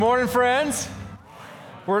Morning, friends.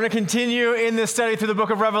 We're going to continue in this study through the book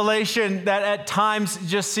of Revelation that at times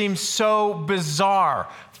just seems so bizarre,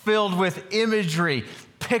 filled with imagery,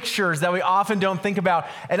 pictures that we often don't think about.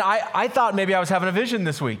 And I thought maybe I was having a vision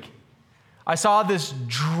this week. I saw this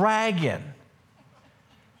dragon,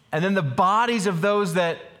 and then the bodies of those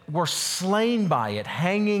that were slain by it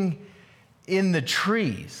hanging in the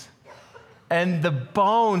trees, and the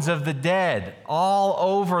bones of the dead all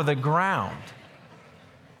over the ground.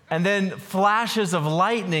 And then flashes of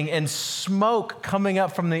lightning and smoke coming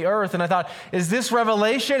up from the earth. And I thought, is this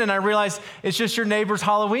Revelation? And I realized it's just your neighbor's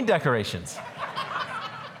Halloween decorations.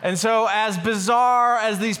 And so as bizarre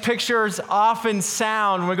as these pictures often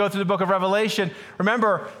sound when we go through the book of Revelation,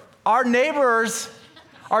 remember, our neighbors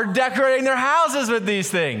are decorating their houses with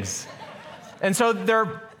these things. And so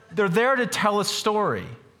they're there to tell a story.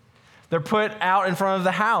 They're put out in front of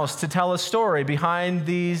the house to tell a story behind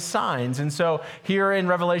these signs. And so here in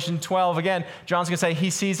Revelation 12, again, John's going to say he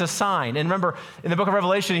sees a sign. And remember, in the book of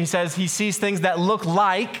Revelation, he says he sees things that look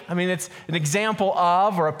like, it's an example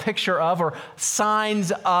of or a picture of or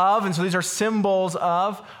signs of. And so these are symbols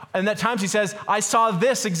of. And at times he says, I saw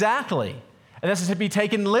this exactly. And this is to be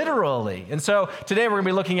taken literally. And so today we're going to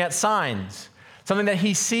be looking at signs. Something that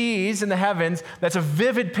he sees in the heavens that's a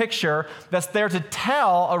vivid picture that's there to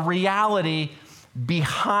tell a reality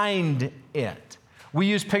behind it. We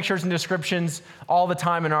use pictures and descriptions all the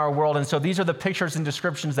time in our world, and so these are the pictures and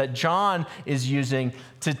descriptions that John is using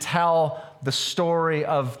to tell the story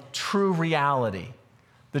of true reality,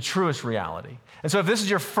 the truest reality. And so if this is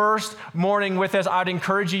your first morning with us, I'd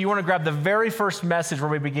encourage you want to grab the very first message where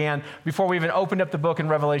we began before we even opened up the book in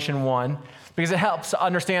Revelation 1, because it helps to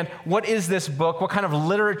understand what is this book, what kind of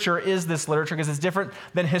literature is this literature, because it's different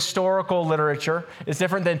than historical literature. It's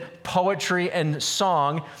different than poetry and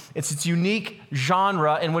song. It's its unique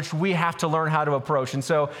genre in which we have to learn how to approach. And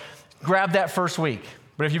so grab that first week.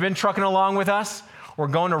 But if you've been trucking along with us, we're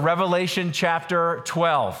going to Revelation chapter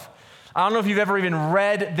 12. I don't know if you've ever even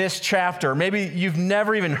read this chapter. Maybe you've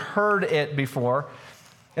never even heard it before.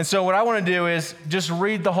 And so what I want to do is just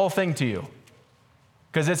read the whole thing to you,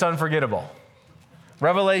 because it's unforgettable.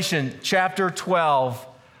 Revelation chapter 12,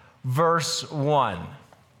 verse 1.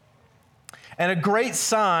 And a great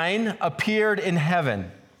sign appeared in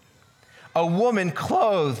heaven, a woman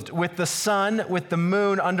clothed with the sun, with the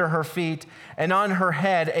moon under her feet, and on her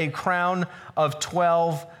head a crown of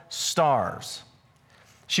 12 stars.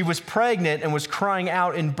 She was pregnant and was crying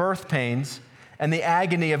out in birth pains and the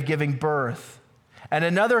agony of giving birth. And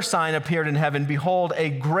another sign appeared in heaven. Behold, a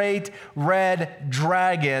great red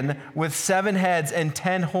dragon with 7 heads and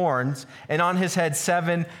 10 horns, and on his head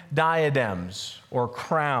 7 diadems or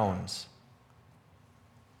crowns.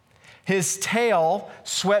 His tail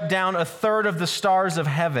swept down a third of the stars of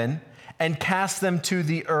heaven and cast them to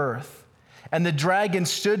the earth. And the dragon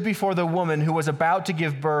stood before the woman who was about to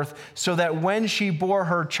give birth, so that when she bore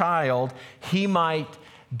her child, he might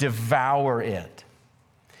devour it.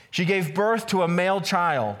 She gave birth to a male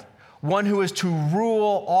child, one who is to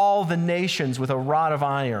rule all the nations with a rod of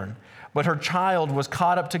iron. But her child was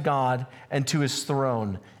caught up to God and to his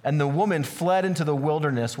throne. And the woman fled into the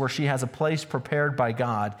wilderness, where she has a place prepared by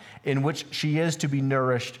God, in which she is to be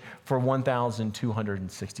nourished for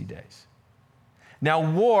 1,260 days. Now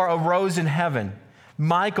war arose in heaven,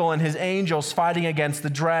 Michael and his angels fighting against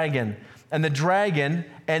the dragon. And the dragon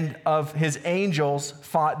and of his angels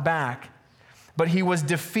fought back. But he was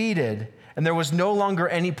defeated, and there was no longer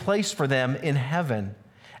any place for them in heaven.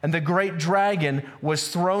 And the great dragon was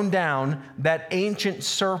thrown down, that ancient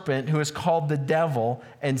serpent who is called the devil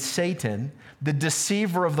and Satan, the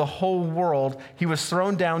deceiver of the whole world. He was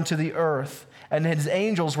thrown down to the earth, and his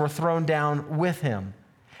angels were thrown down with him.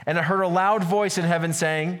 And I heard a loud voice in heaven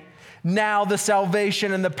saying, now the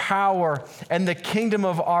salvation and the power and the kingdom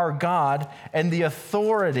of our God and the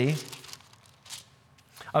authority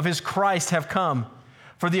of his Christ have come.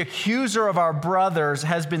 For the accuser of our brothers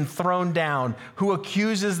has been thrown down, who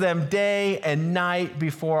accuses them day and night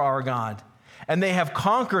before our God. And they have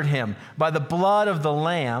conquered him by the blood of the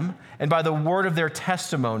Lamb and by the word of their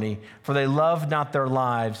testimony, for they loved not their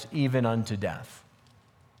lives even unto death.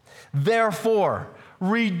 Therefore,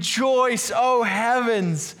 rejoice, O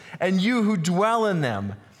heavens, and you who dwell in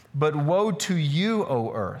them. But woe to you,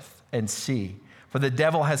 O earth and sea, for the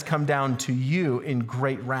devil has come down to you in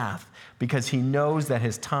great wrath, because he knows that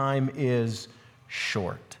his time is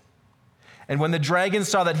short. And when the dragon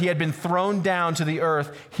saw that he had been thrown down to the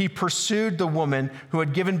earth, he pursued the woman who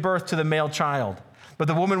had given birth to the male child. But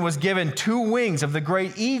the woman was given 2 wings of the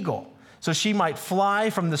great eagle, so she might fly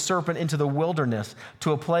from the serpent into the wilderness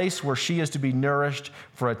to a place where she is to be nourished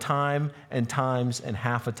for a time and times and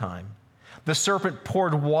half a time. The serpent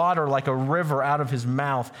poured water like a river out of his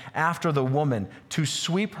mouth after the woman to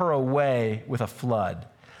sweep her away with a flood.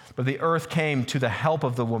 But the earth came to the help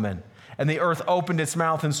of the woman, and the earth opened its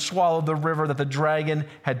mouth and swallowed the river that the dragon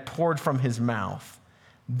had poured from his mouth.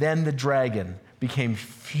 Then the dragon became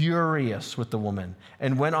furious with the woman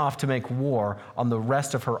and went off to make war on the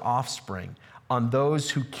rest of her offspring, on those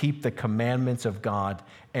who keep the commandments of God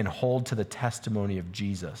and hold to the testimony of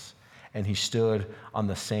Jesus. And he stood on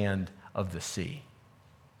the sand of the sea.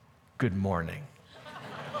 Good morning.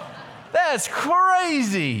 That's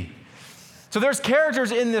crazy. So there's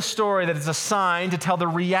characters in this story that is assigned to tell the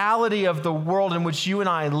reality of the world in which you and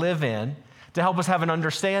I live in, to help us have an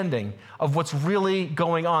understanding of what's really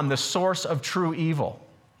going on, the source of true evil,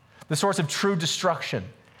 the source of true destruction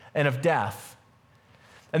and of death.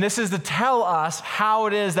 And this is to tell us how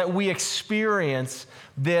it is that we experience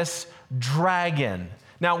this dragon.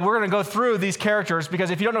 Now, we're going to go through these characters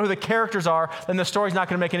because if you don't know who the characters are, then the story's not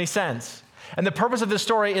going to make any sense. And the purpose of this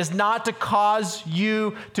story is not to cause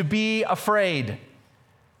you to be afraid,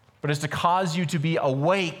 but is to cause you to be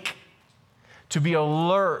awake, to be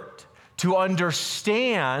alert, to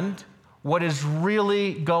understand what is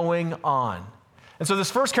really going on. And so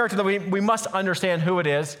this first character that we must understand who it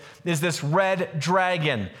is this red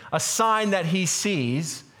dragon, a sign that he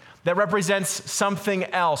sees that represents something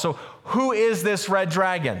else. So who is this red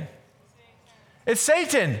dragon? It's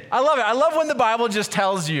Satan. I love it. I love when the Bible just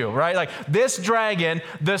tells you, right? Like this dragon,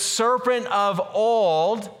 the serpent of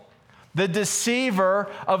old, the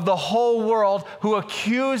deceiver of the whole world who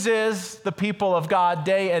accuses the people of God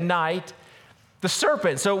day and night, the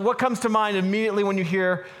serpent. So what comes to mind immediately when you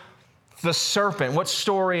hear the serpent? What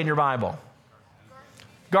story in your Bible?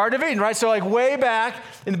 Garden of Eden, right? So like way back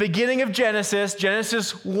in the beginning of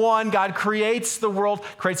Genesis 1, God creates the world,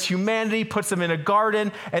 creates humanity, puts them in a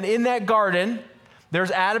garden, and in that garden, there's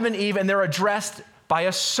Adam and Eve, and they're addressed by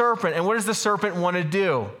a serpent. And what does the serpent want to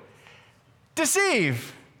do?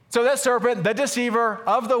 Deceive. So that serpent, the deceiver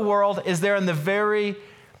of the world, is there in the very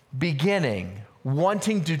beginning,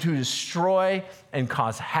 wanting to destroy and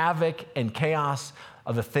cause havoc and chaos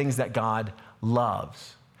of the things that God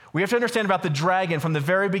loves. We have to understand about the dragon from the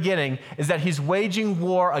very beginning is that he's waging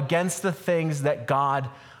war against the things that God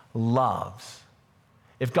loves.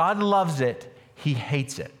 If God loves it, he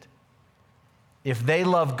hates it. If they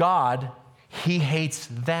love God, he hates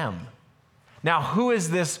them. Now, who is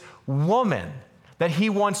this woman that he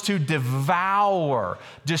wants to devour,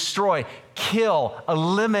 destroy, kill,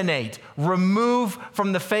 eliminate, remove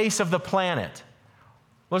from the face of the planet?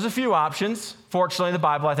 Well, there's a few options. Fortunately, the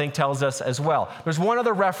Bible, I think, tells us as well. There's one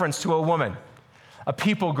other reference to a woman, a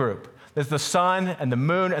people group. There's the sun and the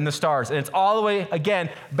moon and the stars. And it's all the way, again,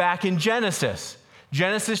 back in Genesis.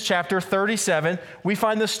 Genesis chapter 37, we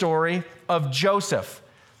find the story of Joseph.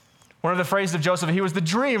 One of the phrases of Joseph, he was the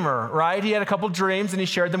dreamer, right? He had a couple dreams and he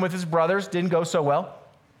shared them with his brothers. Didn't go so well.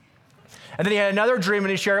 And then he had another dream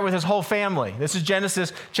and he shared it with his whole family. This is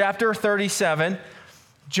Genesis chapter 37.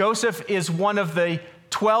 Joseph is one of the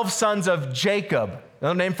 12 sons of Jacob.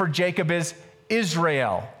 The name for Jacob is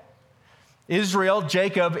Israel.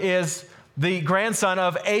 Jacob is the grandson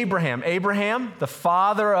of Abraham. Abraham, the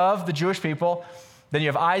father of the Jewish people. Then you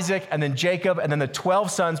have Isaac and then Jacob, and then the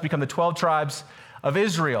 12 sons become the 12 tribes of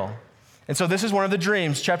Israel. And so this is one of the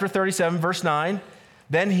dreams, chapter 37, verse 9.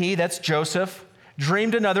 Then he, that's Joseph,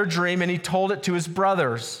 dreamed another dream, and he told it to his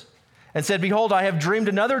brothers and said, "Behold, I have dreamed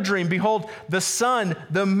another dream. Behold, the sun,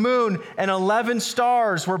 the moon, and 11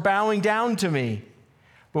 stars were bowing down to me."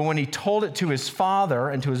 But when he told it to his father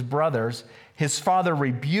and to his brothers, his father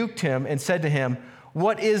rebuked him and said to him,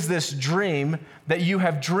 "What is this dream that you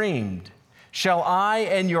have dreamed? Shall I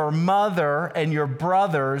and your mother and your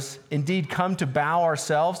brothers indeed come to bow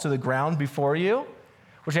ourselves to the ground before you?"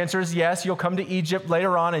 Which answer is yes, you'll come to Egypt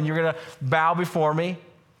later on and you're going to bow before me.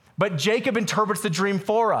 But Jacob interprets the dream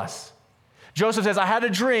for us. Joseph says, "I had a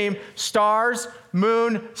dream, stars,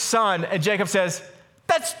 moon, sun." And Jacob says,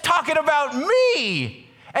 "That's talking about me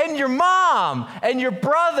and your mom and your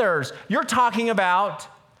brothers. You're talking about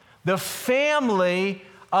the family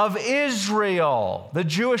of Israel, the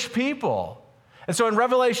Jewish people." And so in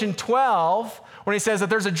Revelation 12, when he says that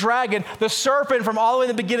there's a dragon, the serpent from all the way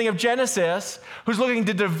in the beginning of Genesis, who's looking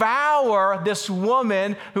to devour this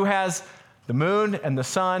woman who has the moon and the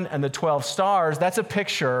sun and the 12 stars, that's a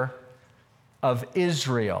picture of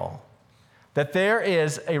Israel. That there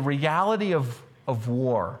is a reality of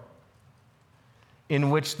war in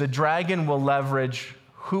which the dragon will leverage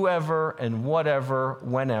whoever and whatever,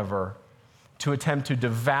 whenever, to attempt to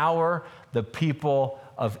devour the people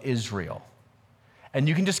of Israel. And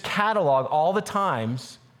you can just catalog all the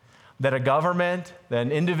times that a government, that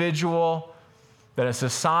an individual, that a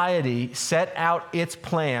society set out its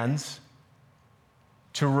plans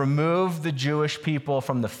to remove the Jewish people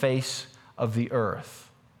from the face of the earth.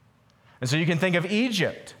 And so you can think of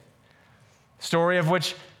Egypt, story of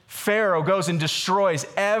which Pharaoh goes and destroys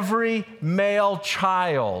every male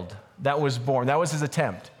child that was born. That was his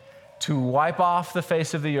attempt to wipe off the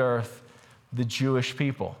face of the earth the Jewish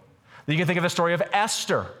people. You can think of the story of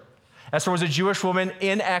Esther. Esther was a Jewish woman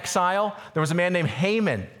in exile. There was a man named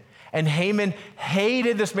Haman, and Haman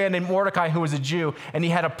hated this man named Mordecai who was a Jew, and he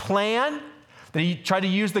had a plan that he tried to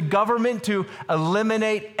use the government to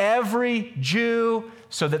eliminate every Jew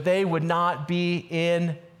so that they would not be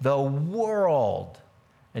in the world.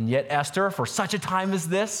 And yet Esther, for such a time as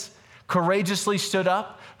this, courageously stood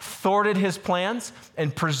up, thwarted his plans,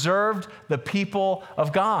 and preserved the people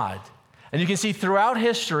of God. And you can see throughout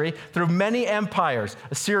history, through many empires,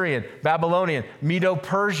 Assyrian, Babylonian,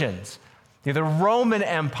 Medo-Persians, the Roman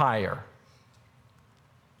Empire.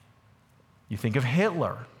 You think of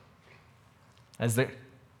Hitler, as the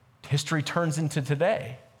history turns into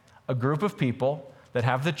today, a group of people that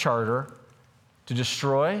have the charter to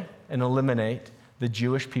destroy and eliminate the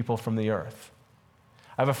Jewish people from the earth.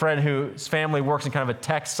 I have a friend whose family works in kind of a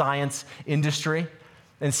tech science industry,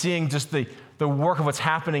 and seeing just the work of what's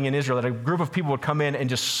happening in Israel, that a group of people would come in and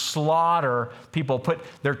just slaughter people, put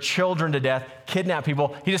their children to death, kidnap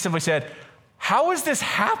people. He just simply said, how is this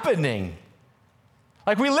happening?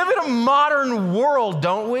 Like, we live in a modern world,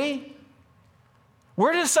 don't we?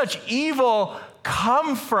 Where does such evil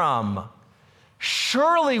come from?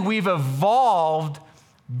 Surely we've evolved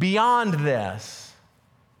beyond this.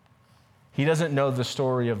 He doesn't know the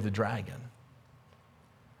story of the dragon,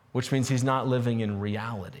 which means he's not living in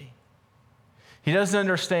reality. He doesn't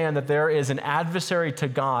understand that there is an adversary to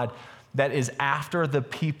God that is after the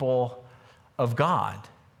people of God.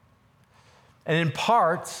 And in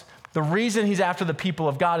parts, the reason he's after the people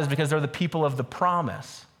of God is because they're the people of the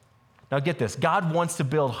promise. Now get this, God wants to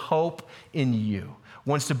build hope in you,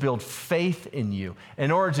 wants to build faith in you. In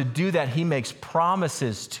order to do that, he makes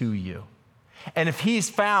promises to you. And if he's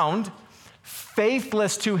found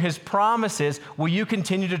faithless to his promises, will you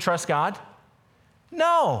continue to trust God?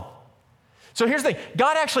 No. So here's the thing.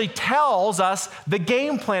 God actually tells us the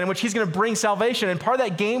game plan in which he's going to bring salvation. And part of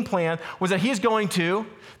that game plan was that he's going to,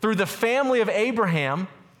 through the family of Abraham,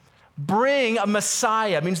 bring a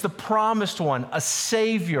Messiah, means the promised one, a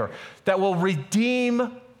Savior that will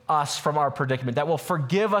redeem us from our predicament, that will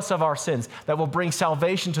forgive us of our sins, that will bring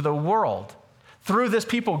salvation to the world through this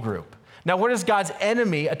people group. Now, what does God's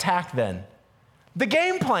enemy attack then? The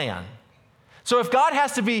game plan. So if God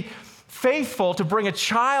has to be faithful to bring a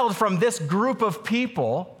child from this group of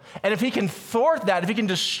people, and if he can thwart that, if he can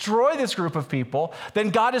destroy this group of people, then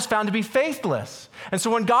God is found to be faithless. And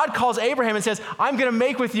so when God calls Abraham and says, I'm going to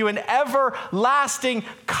make with you an everlasting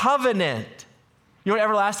covenant, you know what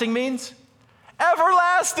everlasting means?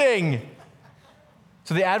 Everlasting!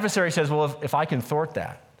 So the adversary says, well, if I can thwart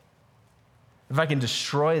that, if I can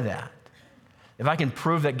destroy that, if I can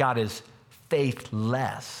prove that God is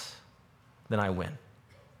faithless, then I win.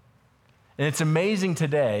 And it's amazing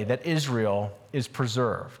today that Israel is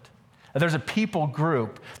preserved. There's a people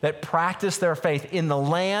group that practice their faith in the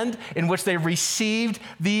land in which they received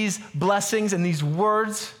these blessings and these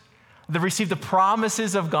words. They received the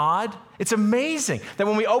promises of God. It's amazing that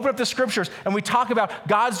when we open up the scriptures and we talk about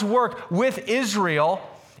God's work with Israel,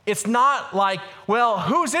 it's not like, well,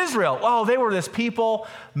 who's Israel? Oh, they were this people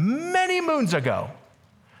many moons ago.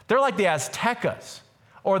 They're like the Aztecas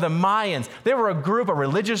or the Mayans. They were a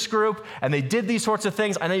religious group, and they did these sorts of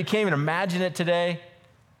things. I know you can't even imagine it today.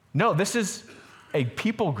 No, this is a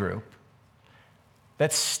people group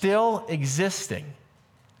that's still existing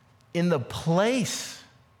in the place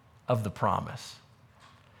of the promise.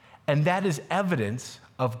 And that is evidence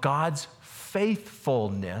of God's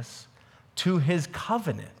faithfulness to his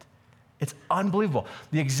covenant. It's unbelievable.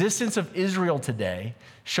 The existence of Israel today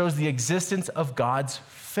shows the existence of God's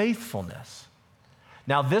faithfulness.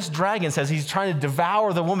 Now, this dragon says he's trying to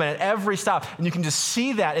devour the woman at every stop. And you can just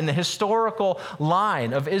see that in the historical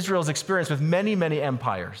line of Israel's experience with many, many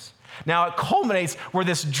empires. Now, it culminates where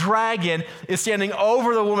this dragon is standing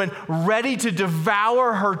over the woman, ready to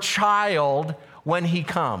devour her child when he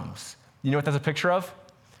comes. You know what that's a picture of?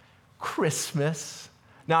 Christmas.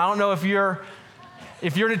 Now, I don't know if your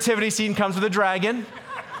nativity scene comes with a dragon.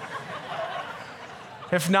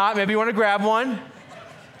 If not, maybe you want to grab one.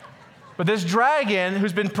 But this dragon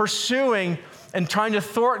who's been pursuing and trying to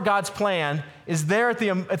thwart God's plan is there at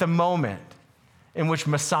the moment. in which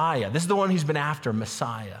Messiah, this is the one who's been after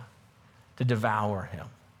Messiah, to devour him.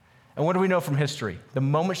 And what do we know from history? The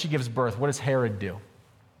moment she gives birth, what does Herod do?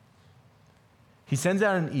 He sends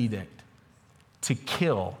out an edict to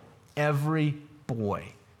kill every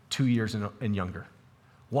boy 2 years and younger.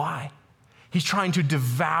 Why? He's trying to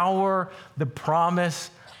devour the promise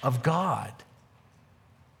of God.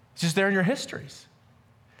 It's just there in your histories.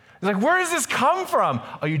 It's like, where does this come from?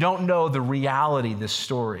 Oh, you don't know the reality, this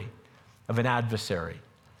story of an adversary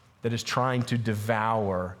that is trying to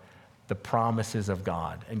devour the promises of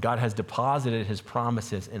God. And God has deposited his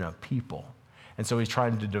promises in a people. And so he's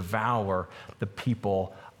trying to devour the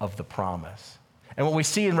people of the promise. And what we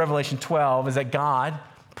see in Revelation 12 is that God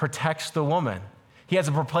protects the woman. He has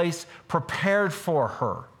a place prepared for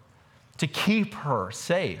her to keep her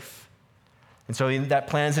safe. And so that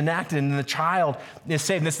plan is enacted, and the child is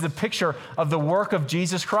saved. And this is a picture of the work of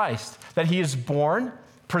Jesus Christ, that he is born,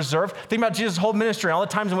 preserved. Think about Jesus' whole ministry, all the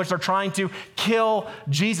times in which they're trying to kill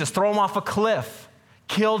Jesus, throw him off a cliff,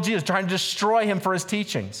 kill Jesus, trying to destroy him for his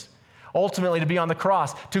teachings, ultimately to be on the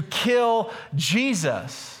cross, to kill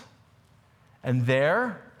Jesus. And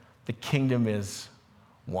there, the kingdom is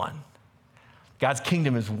won. God's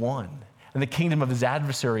kingdom is won. And the kingdom of his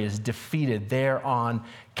adversary is defeated there on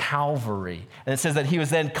Calvary. And it says that he was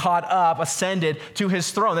then caught up, ascended to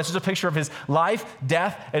his throne. This is a picture of his life,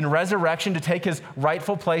 death, and resurrection to take his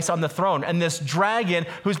rightful place on the throne. And this dragon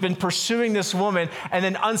who's been pursuing this woman and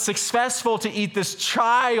then unsuccessful to eat this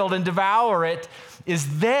child and devour it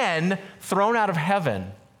is then thrown out of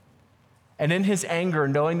heaven. And in his anger,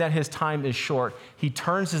 knowing that his time is short, he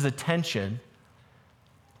turns his attention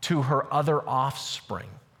to her other offspring,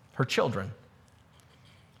 her children,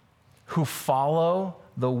 who follow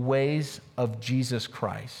the ways of Jesus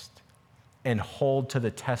Christ and hold to the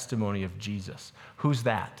testimony of Jesus. Who's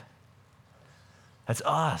that? That's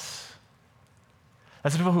us.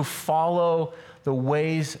 That's the people who follow the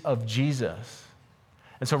ways of Jesus.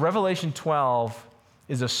 And so Revelation 12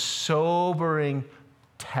 is a sobering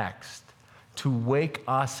text to wake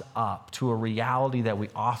us up to a reality that we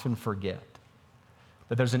often forget,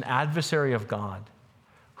 that there's an adversary of God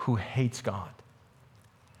who hates God.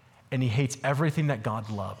 And he hates everything that God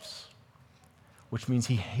loves, which means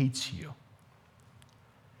he hates you.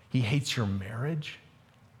 He hates your marriage.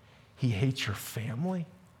 He hates your family.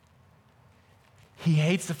 He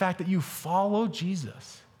hates the fact that you follow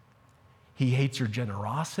Jesus. He hates your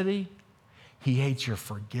generosity. He hates your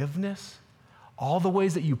forgiveness. All the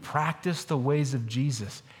ways that you practice the ways of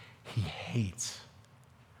Jesus, he hates.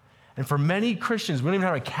 And for many Christians, we don't even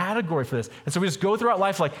have a category for this. And so we just go throughout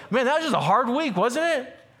life like, man, that was just a hard week, wasn't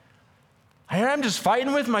it? I'm just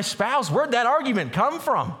fighting with my spouse. Where'd that argument come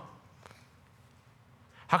from?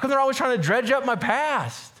 How come they're always trying to dredge up my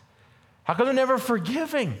past? How come they're never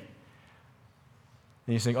forgiving?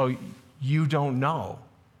 And you think, oh, you don't know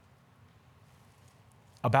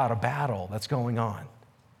about a battle that's going on.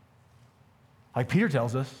 Like Peter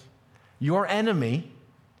tells us, your enemy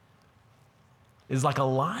is like a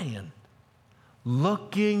lion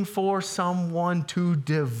looking for someone to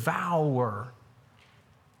devour.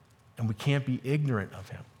 And we can't be ignorant of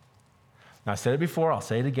him. Now, I said it before, I'll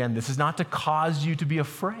say it again. This is not to cause you to be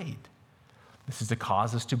afraid. This is to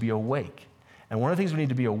cause us to be awake. And one of the things we need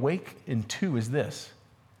to be awake into is this.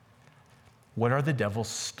 What are the devil's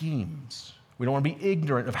schemes? We don't want to be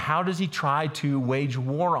ignorant of how does he try to wage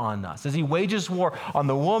war on us. As he wages war on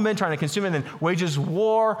the woman, trying to consume it, and then wages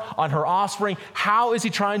war on her offspring, how is he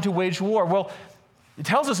trying to wage war? Well, it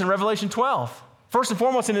tells us in Revelation 12, first and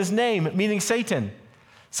foremost in his name, meaning Satan.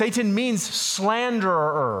 Satan means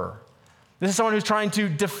slanderer. This is someone who's trying to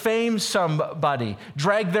defame somebody,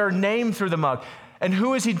 drag their name through the mud. And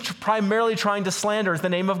who is he primarily trying to slander? Is the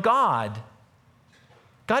name of God.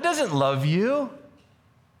 God doesn't love you.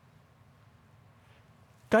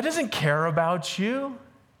 God doesn't care about you.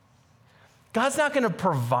 God's not going to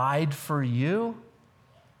provide for you.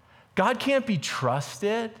 God can't be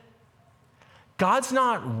trusted. God's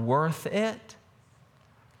not worth it.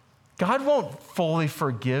 God won't fully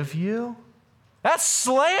forgive you. That's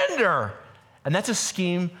slander. And that's a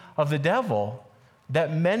scheme of the devil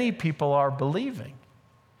that many people are believing.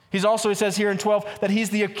 He's also, it says here in 12, that he's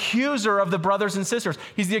the accuser of the brothers and sisters.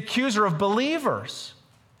 He's the accuser of believers.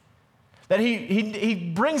 That he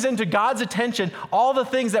brings into God's attention all the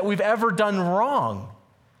things that we've ever done wrong.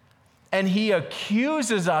 And he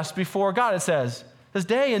accuses us before God, it says. This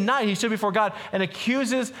day and night he stood before God and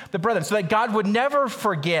accuses the brethren so that God would never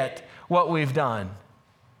forget what we've done.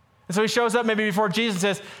 And so he shows up maybe before Jesus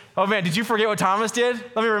and says, oh man, did you forget what Thomas did?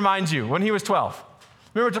 Let me remind you, when he was 12.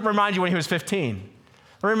 Let me remind you when he was 15.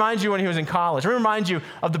 Let me remind you when he was in college. Let me remind you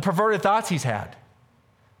of the perverted thoughts he's had.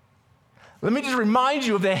 Let me just remind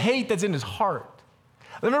you of the hate that's in his heart.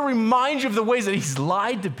 Let me remind you of the ways that he's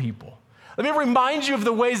lied to people. Let me remind you of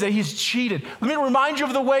the ways that he's cheated. Let me remind you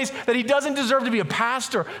of the ways that he doesn't deserve to be a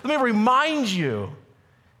pastor. Let me remind you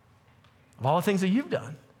of all the things that you've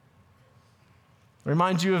done.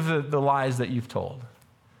 Remind you of the lies that you've told.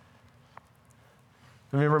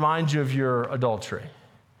 Let me remind you of your adultery.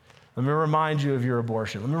 Let me remind you of your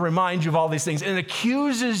abortion. Let me remind you of all these things. And it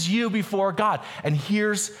accuses you before God. And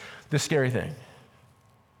here's the scary thing.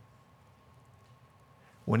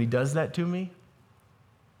 When he does that to me,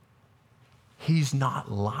 he's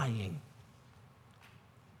not lying.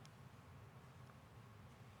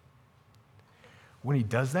 When he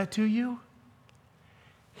does that to you,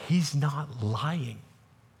 he's not lying.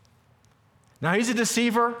 Now, he's a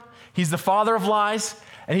deceiver. He's the father of lies,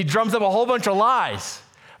 and he drums up a whole bunch of lies.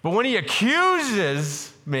 But when he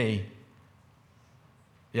accuses me,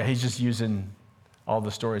 yeah, he's just using all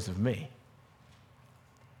the stories of me.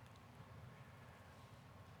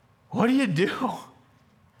 What do you do?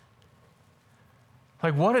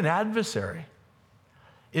 Like, what an adversary.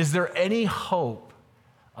 Is there any hope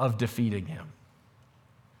of defeating him?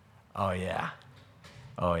 Oh, yeah.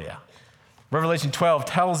 Oh, yeah. Revelation 12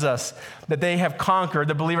 tells us that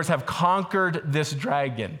the believers have conquered this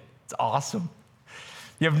dragon. It's awesome.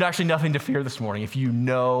 You have actually nothing to fear this morning if you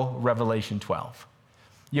know Revelation 12.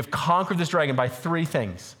 You have conquered this dragon by three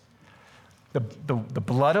things. The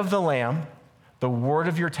blood of the Lamb, the word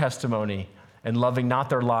of your testimony, and loving not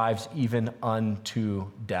their lives even unto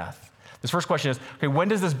death. This first question is, okay, when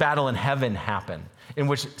does this battle in heaven happen in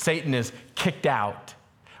which Satan is kicked out?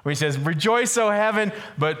 When he says, rejoice, O heaven,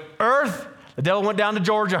 but earth, the devil went down to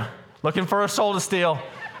Georgia looking for a soul to steal.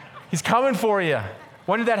 He's coming for you.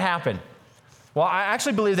 When did that happen? Well, I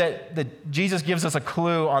actually believe that Jesus gives us a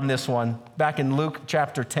clue on this one. Back in Luke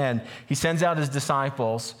chapter 10, he sends out his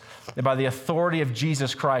disciples, and by the authority of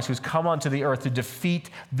Jesus Christ, who's come onto the earth to defeat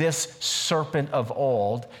this serpent of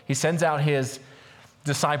old, he sends out his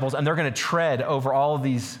disciples, and they're going to tread over all of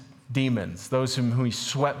these demons, those whom he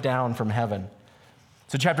swept down from heaven.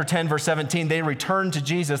 So chapter 10, verse 17, they returned to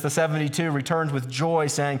Jesus. The 72 returned with joy,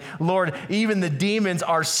 saying, Lord, even the demons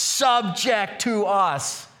are subject to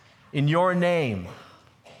us in your name.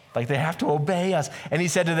 Like they have to obey us. And he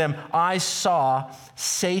said to them, I saw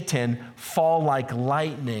Satan fall like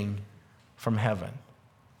lightning from heaven.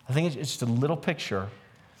 I think it's just a little picture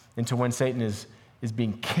into when Satan is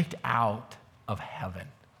being kicked out of heaven,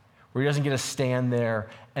 where he doesn't get to stand there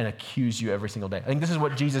and accuse you every single day. I think this is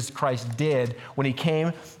what Jesus Christ did when he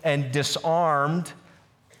came and disarmed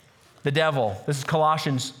the devil. This is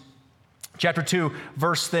Colossians chapter 2,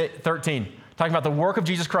 verse 13, talking about the work of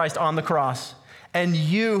Jesus Christ on the cross. And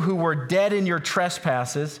you who were dead in your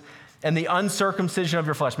trespasses and the uncircumcision of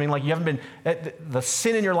your flesh, meaning like you haven't been, the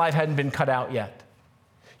sin in your life hadn't been cut out yet.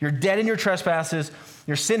 You're dead in your trespasses.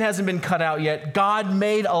 Your sin hasn't been cut out yet. God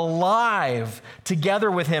made alive together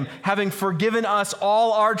with him, having forgiven us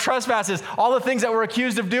all our trespasses, all the things that we're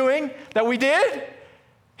accused of doing that we did.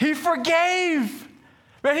 He forgave.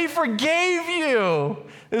 Man, he forgave you.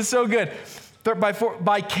 It's so good.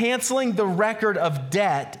 By canceling the record of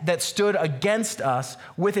debt that stood against us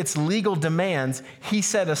with its legal demands, he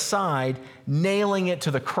set aside, nailing it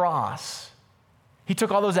to the cross. He took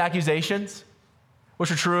all those accusations,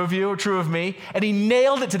 which are true of you or true of me, and he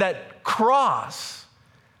nailed it to that cross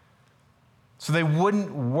so they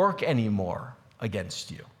wouldn't work anymore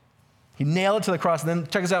against you. He nailed it to the cross. And then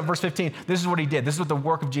check this out, verse 15. This is what he did. This is what the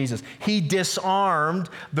work of Jesus. He disarmed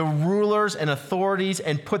the rulers and authorities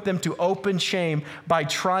and put them to open shame by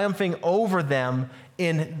triumphing over them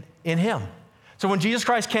in him. So when Jesus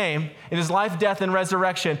Christ came in his life, death, and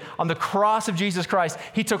resurrection on the cross of Jesus Christ,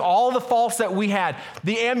 he took all the faults that we had,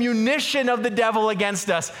 the ammunition of the devil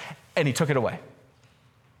against us, and he took it away.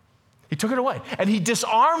 He took it away. And he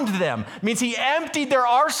disarmed them. It means he emptied their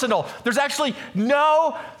arsenal. There's actually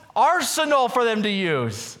no arsenal for them to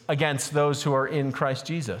use against those who are in Christ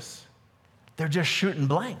Jesus. They're just shooting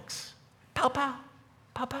blanks. Pow, pow,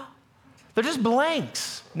 pow, pow. They're just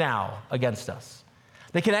blanks now against us.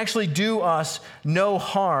 They can actually do us no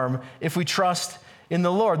harm if we trust in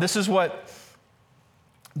the Lord. This is what,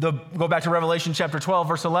 go back to Revelation chapter 12,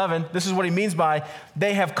 verse 11. This is what he means by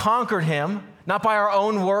they have conquered him, not by our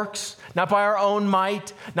own works, not by our own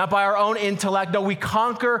might, not by our own intellect. No, we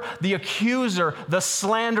conquer the accuser, the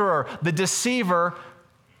slanderer, the deceiver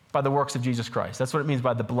by the works of Jesus Christ. That's what it means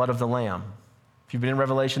by the blood of the Lamb. If you've been in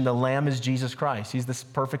Revelation, the Lamb is Jesus Christ. He's this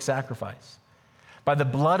perfect sacrifice. By the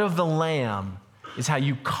blood of the Lamb is how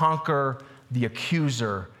you conquer the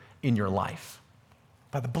accuser in your life.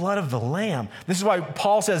 By the blood of the Lamb. This is why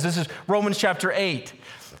Paul says, this is Romans chapter 8.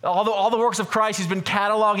 All the works of Christ he's been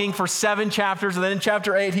cataloging for 7 chapters, and then in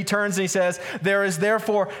chapter 8 he turns and he says, there is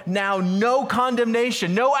therefore now no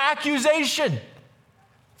condemnation, no accusation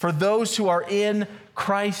for those who are in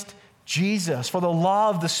Christ Jesus. For the law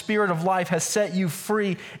of the Spirit of life has set you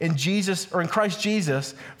free in Jesus, or in Christ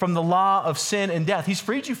Jesus, from the law of sin and death. He's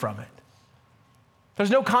freed you from it. There's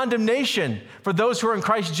no condemnation for those who are in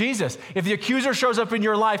Christ Jesus. If the accuser shows up in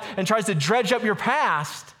your life and tries to dredge up your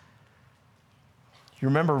past, you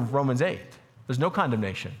remember Romans 8. There's no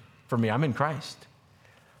condemnation for me. I'm in Christ.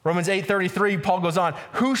 Romans 8:33, Paul goes on,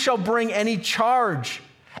 who shall bring any charge,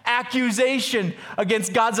 accusation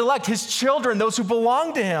against God's elect, his children, those who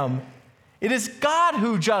belong to him? It is God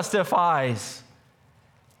who justifies.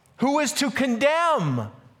 Who is to condemn?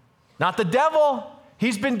 Not the devil.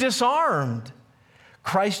 He's been disarmed.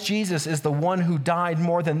 Christ Jesus is the one who died,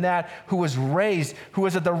 more than that, who was raised, who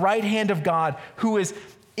is at the right hand of God, who is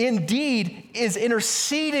indeed is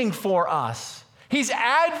interceding for us. He's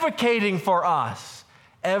advocating for us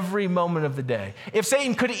every moment of the day. If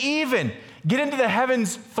Satan could even get into the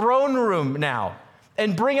heavens throne room now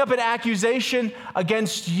and bring up an accusation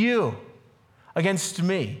against you, against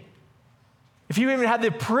me, if you even had the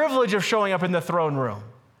privilege of showing up in the throne room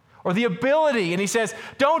or the ability, and he says,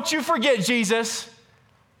 don't you forget Jesus.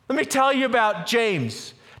 Let me tell you about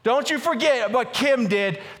James. Don't you forget what Kim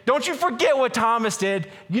did. Don't you forget what Thomas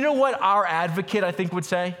did. You know what our advocate, I think, would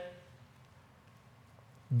say?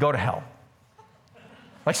 Go to hell.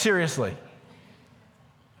 Like, seriously.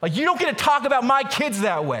 Like, you don't get to talk about my kids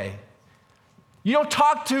that way. You don't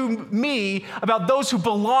talk to me about those who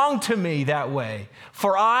belong to me that way.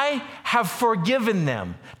 For I have forgiven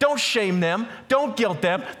them. Don't shame them. Don't guilt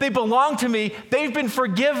them. They belong to me. They've been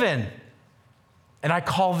forgiven. And I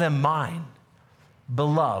call them mine,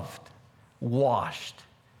 beloved, washed.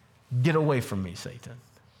 Get away from me, Satan.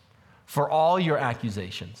 For all your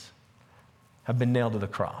accusations have been nailed to the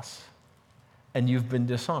cross, and you've been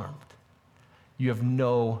disarmed. You have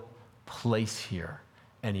no place here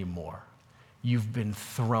anymore. You've been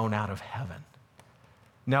thrown out of heaven.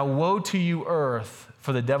 Now woe to you, earth,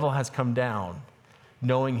 for the devil has come down,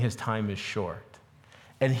 knowing his time is short,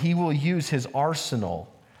 and he will use his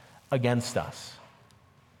arsenal against us.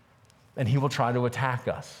 And he will try to attack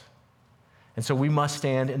us. And so we must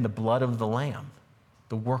stand in the blood of the Lamb,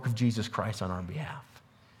 the work of Jesus Christ on our behalf.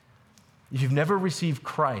 If you've never received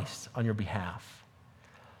Christ on your behalf,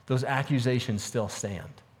 those accusations still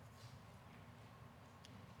stand.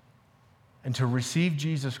 And to receive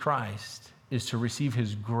Jesus Christ is to receive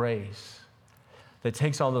his grace that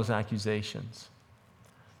takes all those accusations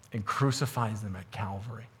and crucifies them at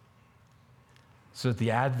Calvary so that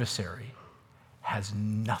the adversary has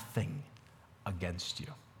nothing against you.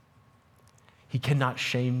 He cannot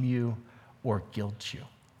shame you or guilt you.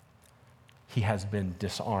 He has been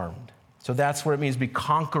disarmed. So that's what it means to be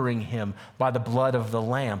conquering him by the blood of the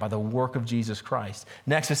Lamb, by the work of Jesus Christ.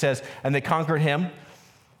 Next it says, and they conquered him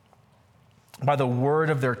by the word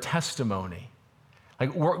of their testimony.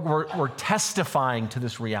 Like we're testifying to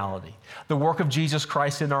this reality, the work of Jesus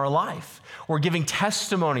Christ in our life. We're giving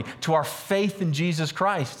testimony to our faith in Jesus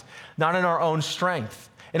Christ, not in our own strength.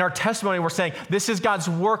 In our testimony, we're saying, this is God's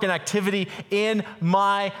work and activity in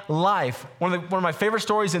my life. One of my favorite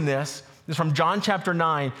stories in this is from John chapter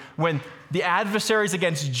 9, when the adversaries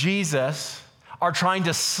against Jesus are trying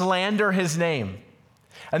to slander his name.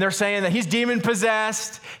 And they're saying that he's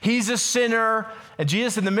demon-possessed, he's a sinner, and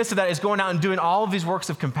Jesus in the midst of that is going out and doing all of these works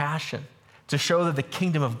of compassion to show that the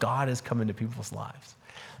kingdom of God has come into people's lives.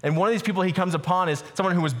 And one of these people he comes upon is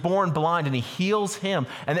someone who was born blind, and he heals him.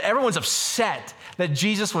 And everyone's upset that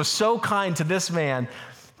Jesus was so kind to this man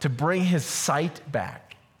to bring his sight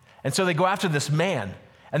back. And so they go after this man,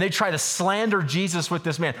 and they try to slander Jesus with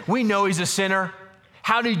this man. We know he's a sinner.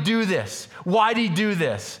 How did he do this? Why did he do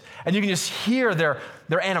this? And you can just hear their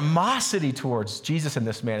animosity towards Jesus and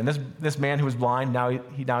this man. And this man who was blind, now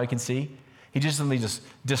he can see. He just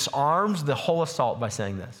disarms the whole assault by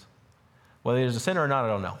saying this. Whether he's a sinner or not, I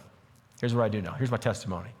don't know. Here's what I do know. Here's my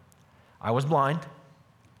testimony. I was blind.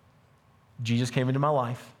 Jesus came into my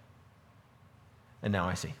life. And now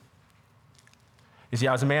I see. You see,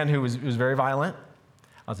 I was a man who was very violent.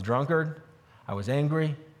 I was a drunkard. I was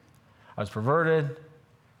angry. I was perverted.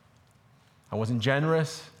 I wasn't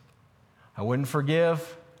generous. I wouldn't forgive.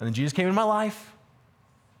 And then Jesus came into my life.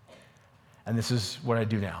 And this is what I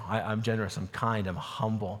do now. I'm generous, I'm kind, I'm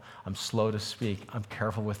humble, I'm slow to speak, I'm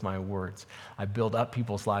careful with my words. I build up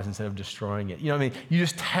people's lives instead of destroying it. You know what I mean? You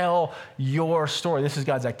just tell your story. This is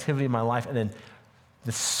God's activity in my life. And then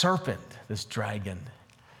the serpent, this dragon,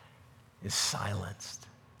 is silenced.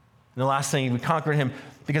 And the last thing, we conquered him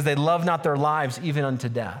because they loved not their lives even unto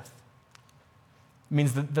death. It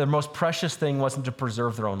means that the most precious thing wasn't to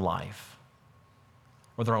preserve their own life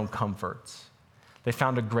or their own comforts. They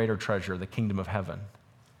found a greater treasure, the kingdom of heaven,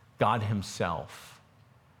 God himself.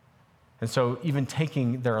 And so even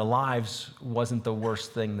taking their lives wasn't the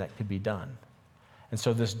worst thing that could be done. And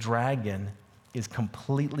so this dragon is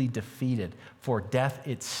completely defeated, for death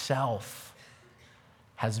itself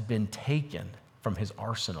has been taken from his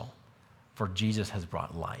arsenal, for Jesus has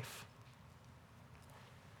brought life.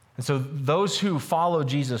 And so those who follow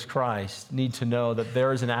Jesus Christ need to know that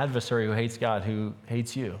there is an adversary who hates God, who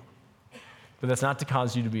hates you. But that's not to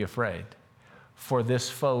cause you to be afraid, for this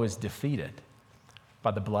foe is defeated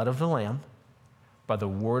by the blood of the Lamb, by the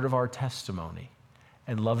word of our testimony,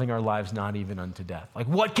 and loving our lives not even unto death. Like,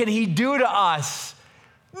 what can he do to us?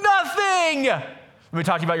 Nothing! Let me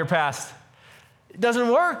talk to you about your past. It doesn't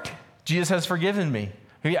work. Jesus has forgiven me.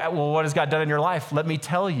 Well, what has God done in your life? Let me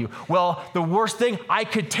tell you. Well, the worst thing, I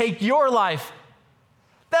could take your life.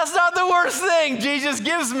 That's not the worst thing. Jesus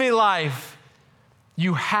gives me life.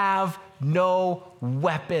 You have no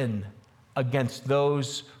weapon against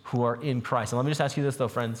those who are in Christ. And let me just ask you this, though,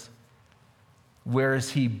 friends. Where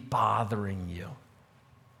is he bothering you?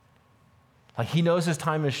 Like, he knows his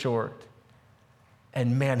time is short,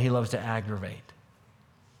 and man, he loves to aggravate.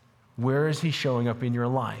 Where is he showing up in your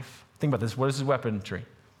life? Think about this. What is his weaponry?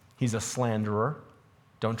 He's a slanderer.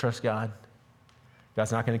 Don't trust God.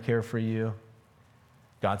 God's not going to care for you.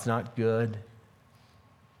 God's not good.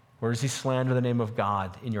 Where does he slander the name of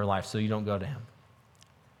God in your life so you don't go to him?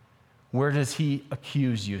 Where does he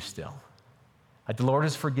accuse you still? Like, the Lord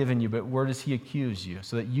has forgiven you, but where does he accuse you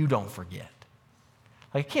so that you don't forget?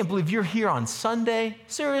 Like, I can't believe you're here on Sunday.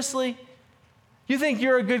 Seriously? You think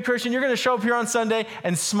you're a good Christian? You're going to show up here on Sunday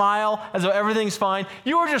and smile as though everything's fine?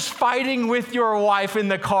 You were just fighting with your wife in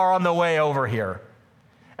the car on the way over here.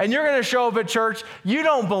 And you're going to show up at church? You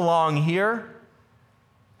don't belong here.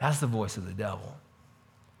 That's the voice of the devil.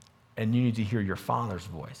 And you need to hear your Father's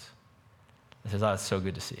voice. It says, oh, it's so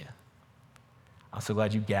good to see you. I'm so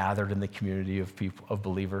glad you gathered in the community of people, of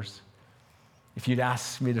believers. If you'd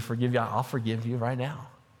ask me to forgive you, I'll forgive you right now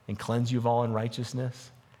and cleanse you of all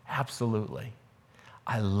unrighteousness. Absolutely.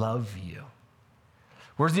 I love you.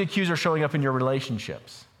 Where's the accuser showing up in your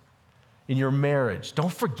relationships, in your marriage?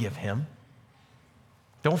 Don't forgive him.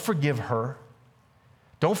 Don't forgive her.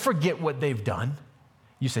 Don't forget what they've done.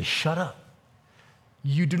 You say, shut up.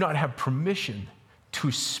 You do not have permission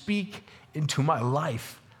to speak into my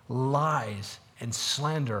life lies and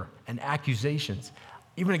slander and accusations,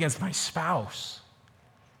 even against my spouse,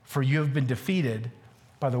 for you have been defeated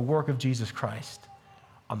by the work of Jesus Christ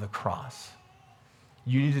on the cross.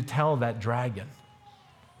 You need to tell that dragon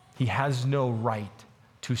he has no right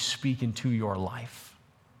to speak into your life.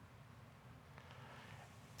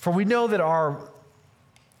 For we know that our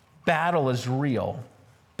battle is real,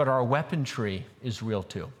 but our weaponry is real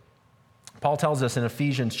too. Paul tells us in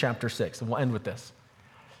Ephesians chapter 6, and we'll end with this.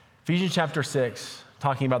 Ephesians chapter 6,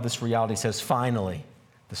 talking about this reality, says, finally,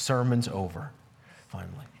 the sermon's over.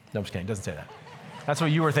 Finally. No, I'm just kidding. It doesn't say that. That's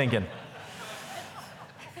what you were thinking. It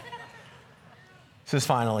says,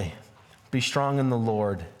 finally, be strong in the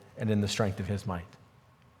Lord and in the strength of his might.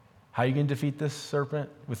 How are you going to defeat this serpent?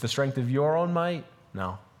 With the strength of your own might?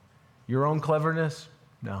 No. Your own cleverness?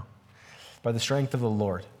 No. By the strength of the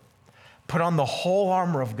Lord. Put on the whole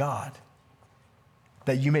armor of God,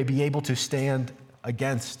 that you may be able to stand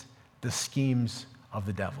against the schemes of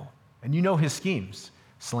the devil. And you know his schemes: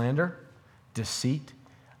 slander, deceit,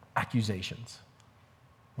 accusations.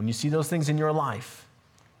 When you see those things in your life,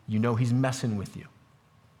 you know he's messing with you.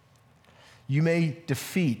 You may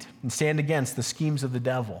defeat and stand against the schemes of the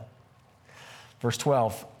devil. Verse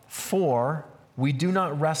 12, for we do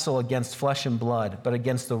not wrestle against flesh and blood, but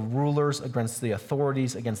against the rulers, against the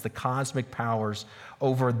authorities, against the cosmic powers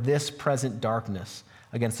over this present darkness,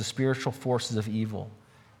 against the spiritual forces of evil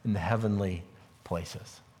in the heavenly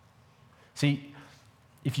places. See,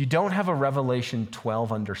 if you don't have a Revelation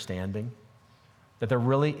 12 understanding that there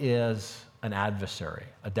really is an adversary,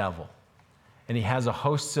 a devil, and he has a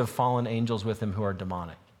host of fallen angels with him who are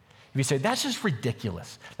demonic. If you say, that's just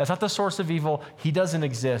ridiculous, that's not the source of evil, he doesn't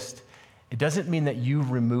exist, it doesn't mean that you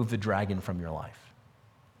remove the dragon from your life.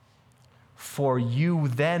 For you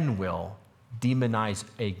then will demonize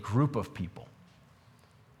a group of people,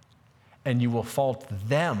 and you will fault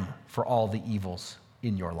them for all the evils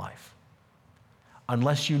in your life,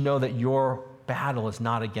 unless you know that your battle is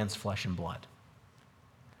not against flesh and blood,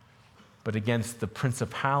 but against the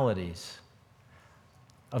principalities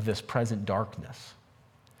of this present darkness.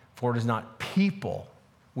 For it is not people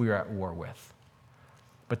we are at war with,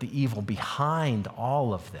 but the evil behind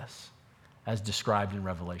all of this, as described in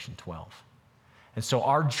Revelation 12. And so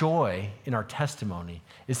our joy in our testimony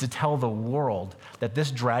is to tell the world that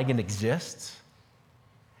this dragon exists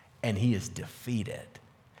and he is defeated.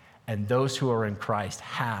 And those who are in Christ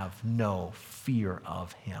have no fear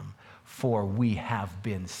of him, for we have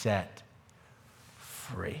been set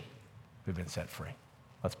free. We've been set free.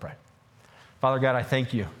 Let's pray. Father God, I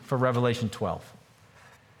thank you for Revelation 12.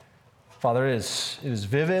 Father, it is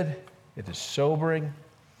vivid, it is sobering,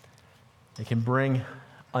 it can bring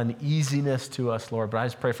uneasiness to us, Lord, but I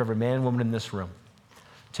just pray for every man and woman in this room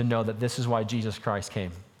to know that this is why Jesus Christ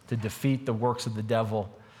came, to defeat the works of the devil,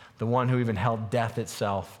 the one who even held death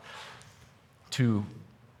itself, to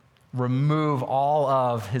remove all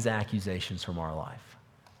of his accusations from our life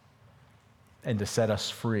and to set us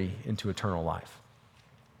free into eternal life.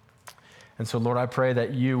 And so, Lord, I pray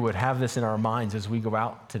that you would have this in our minds as we go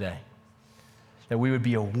out today, that we would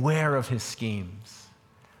be aware of his schemes,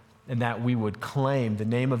 and that we would claim the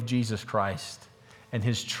name of Jesus Christ and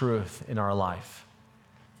his truth in our life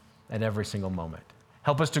at every single moment.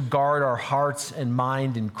 Help us to guard our hearts and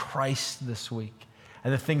mind in Christ this week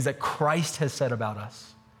and the things that Christ has said about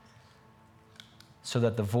us, so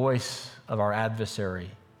that the voice of our adversary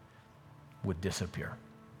would disappear.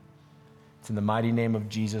 It's in the mighty name of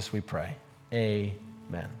Jesus we pray.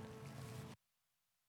 Amen.